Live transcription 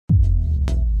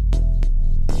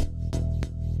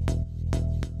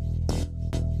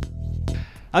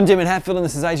I'm Damon Hatfield and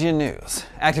this is IGN News.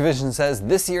 Activision says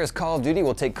this year's Call of Duty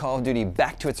will take Call of Duty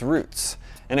back to its roots.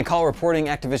 In a call reporting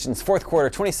Activision's fourth quarter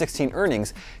 2016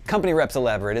 earnings, company reps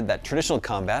elaborated that traditional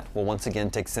combat will once again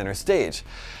take center stage.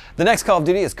 The next Call of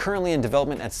Duty is currently in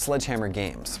development at Sledgehammer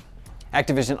Games.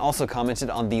 Activision also commented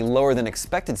on the lower than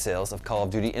expected sales of Call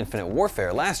of Duty Infinite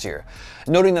Warfare last year,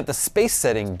 noting that the space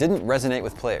setting didn't resonate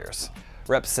with players.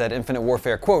 Reps said Infinite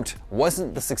Warfare, quote,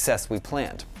 wasn't the success we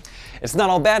planned. It's not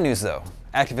all bad news though.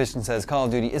 Activision says Call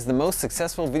of Duty is the most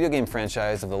successful video game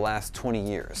franchise of the last 20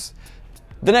 years.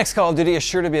 The next Call of Duty is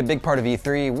sure to be a big part of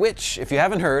E3, which, if you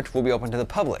haven't heard, will be open to the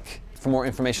public. For more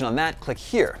information on that, click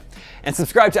here. And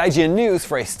subscribe to IGN News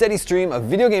for a steady stream of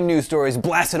video game news stories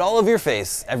blasted all over your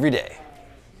face every day.